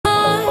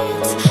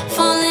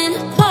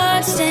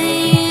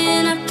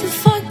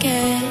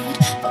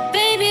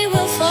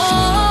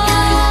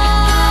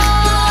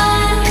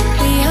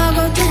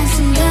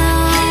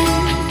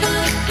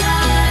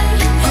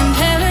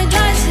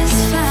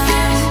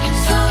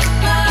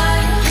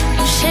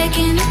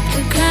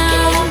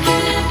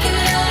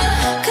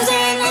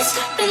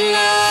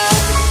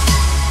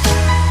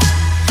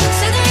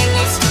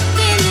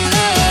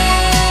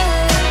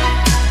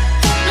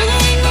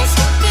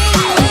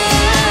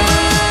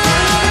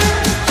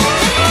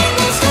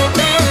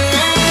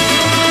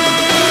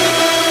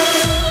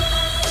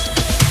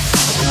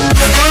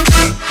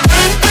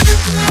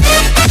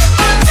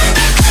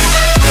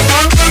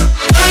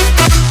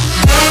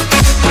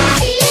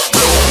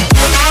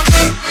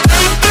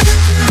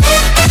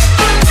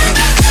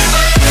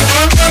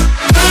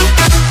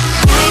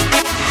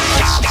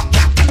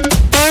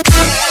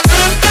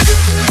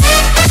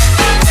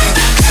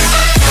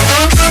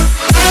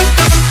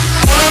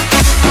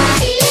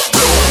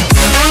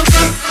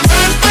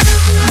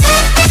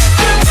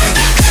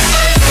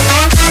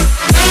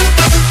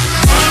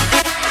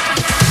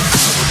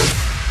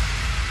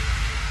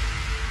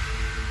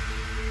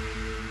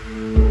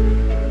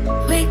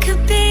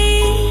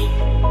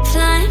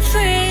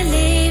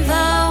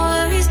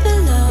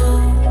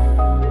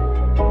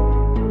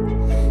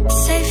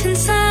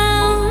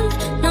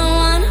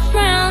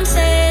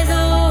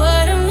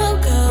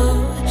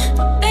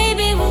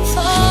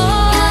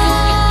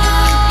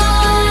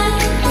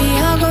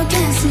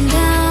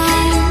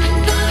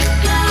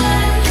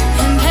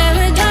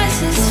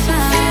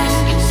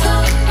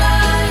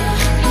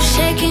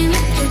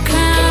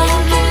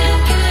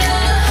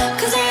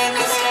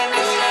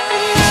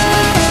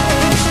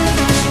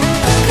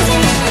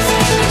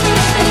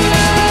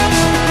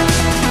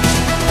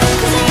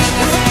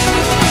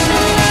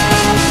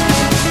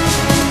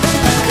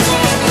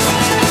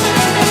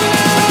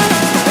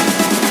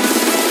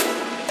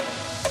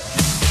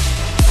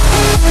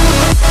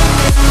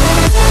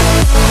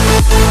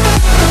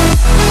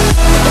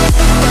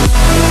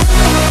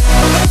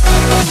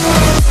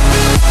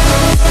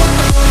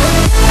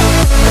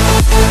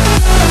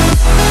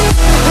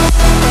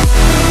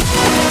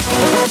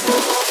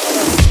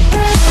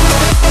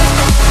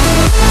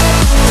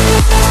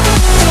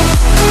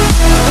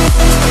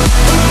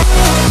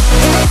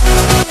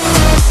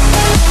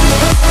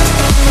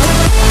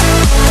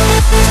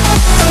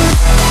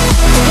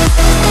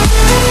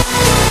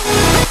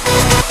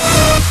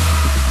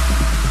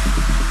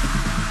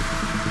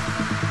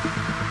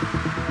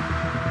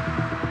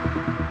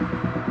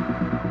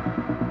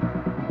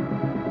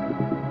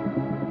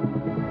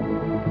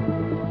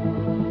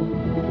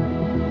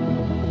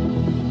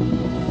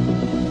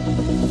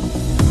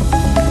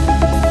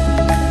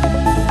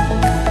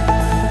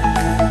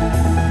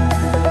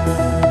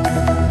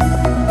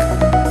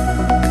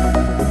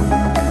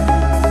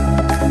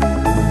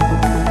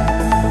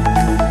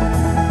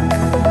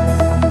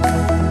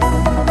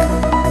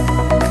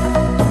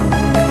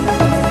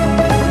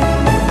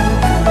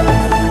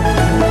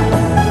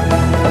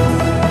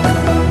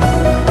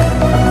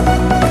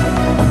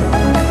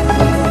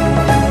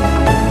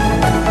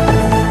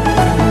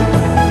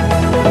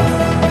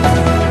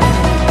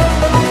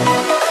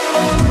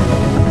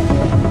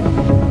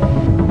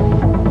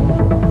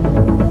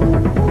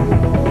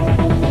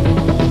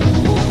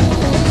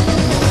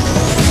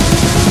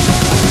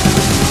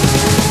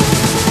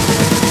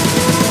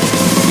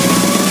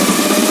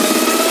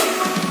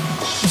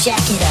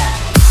Jack it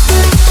up.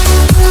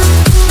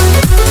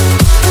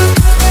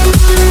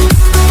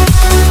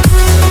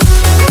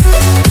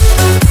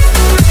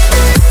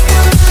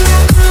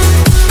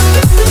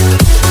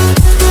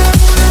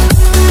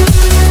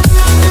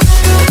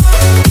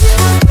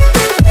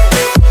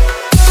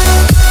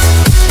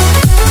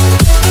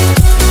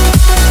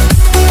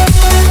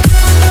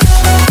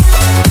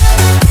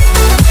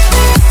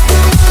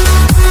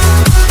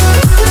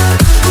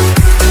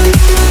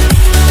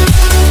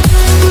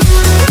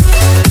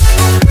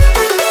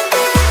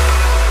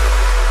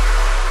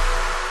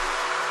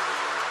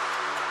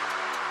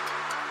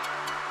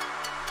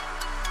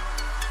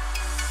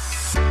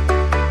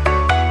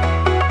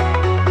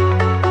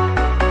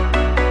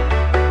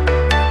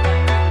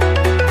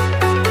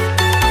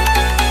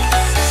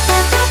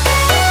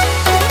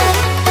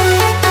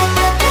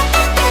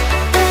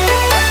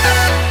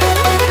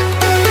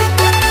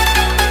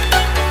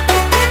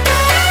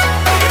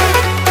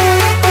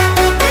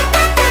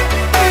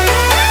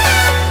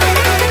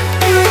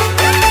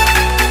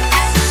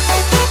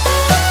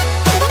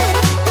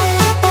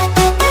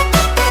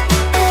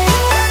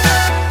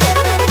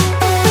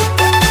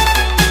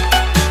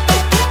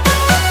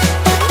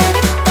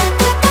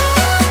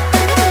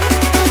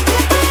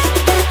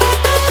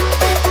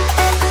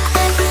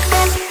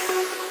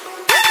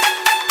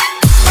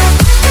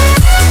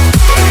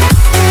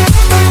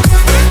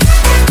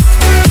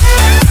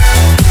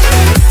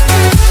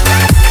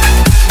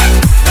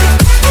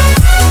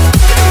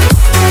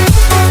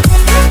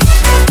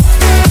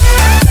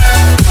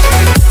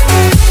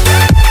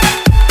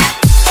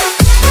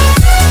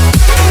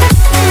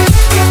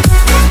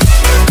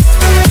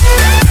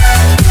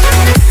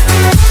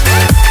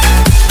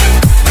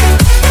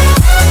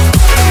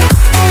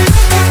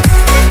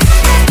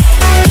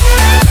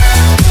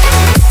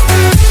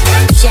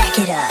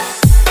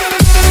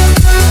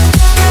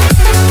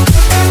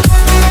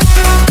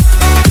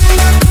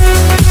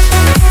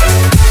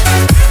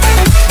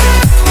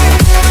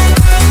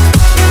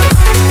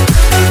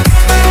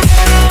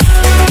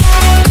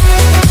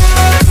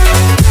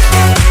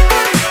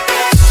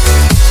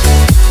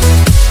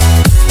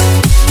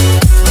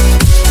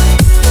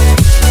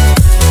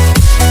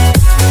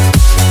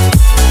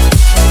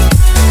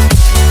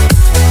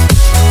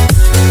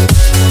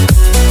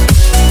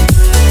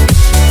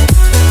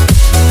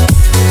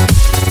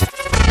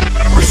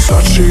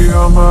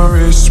 On my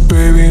wrist,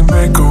 baby,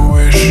 make a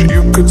wish.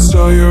 You could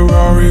sell your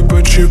Rari,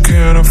 but you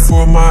can't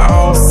afford my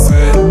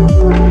outfit.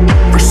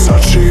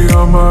 Versace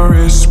on my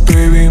wrist,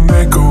 baby,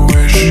 make a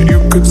wish. You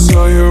could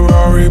sell your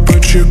Rari,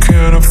 but you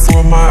can't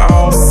afford my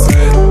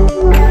outfit.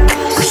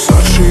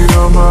 Versace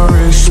on my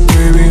wrist,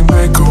 baby,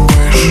 make a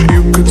wish.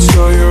 You could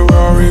sell your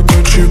Rari,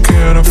 but you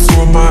can't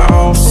afford my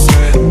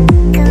outfit.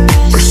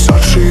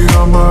 Versace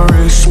on my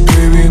wrist,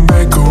 baby,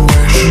 make a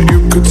wish.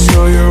 You could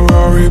sell your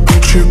Rari,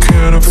 but you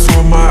can't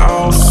afford my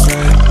outfit.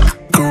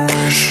 Go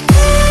wish.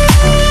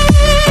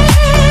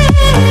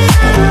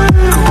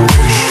 Go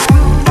wish.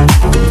 Go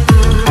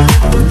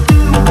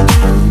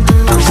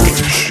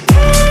wish.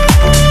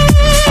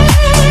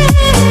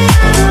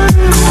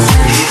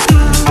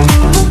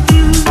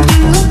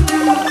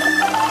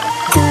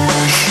 Go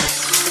wish.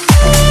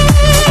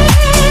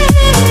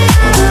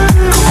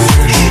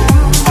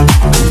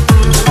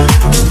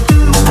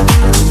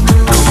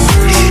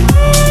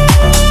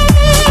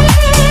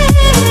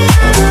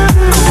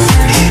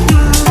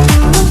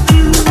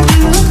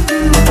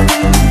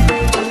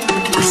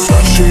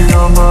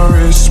 On my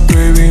wrist,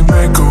 baby,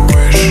 make a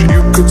wish.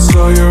 You could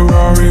sell your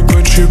Rari,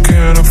 but you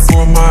can't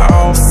afford my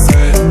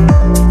outfit.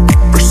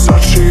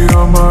 Versace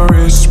on my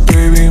wrist,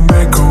 baby,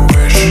 make a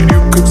wish.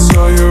 You could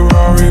sell your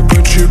Rari,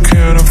 but you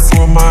can't afford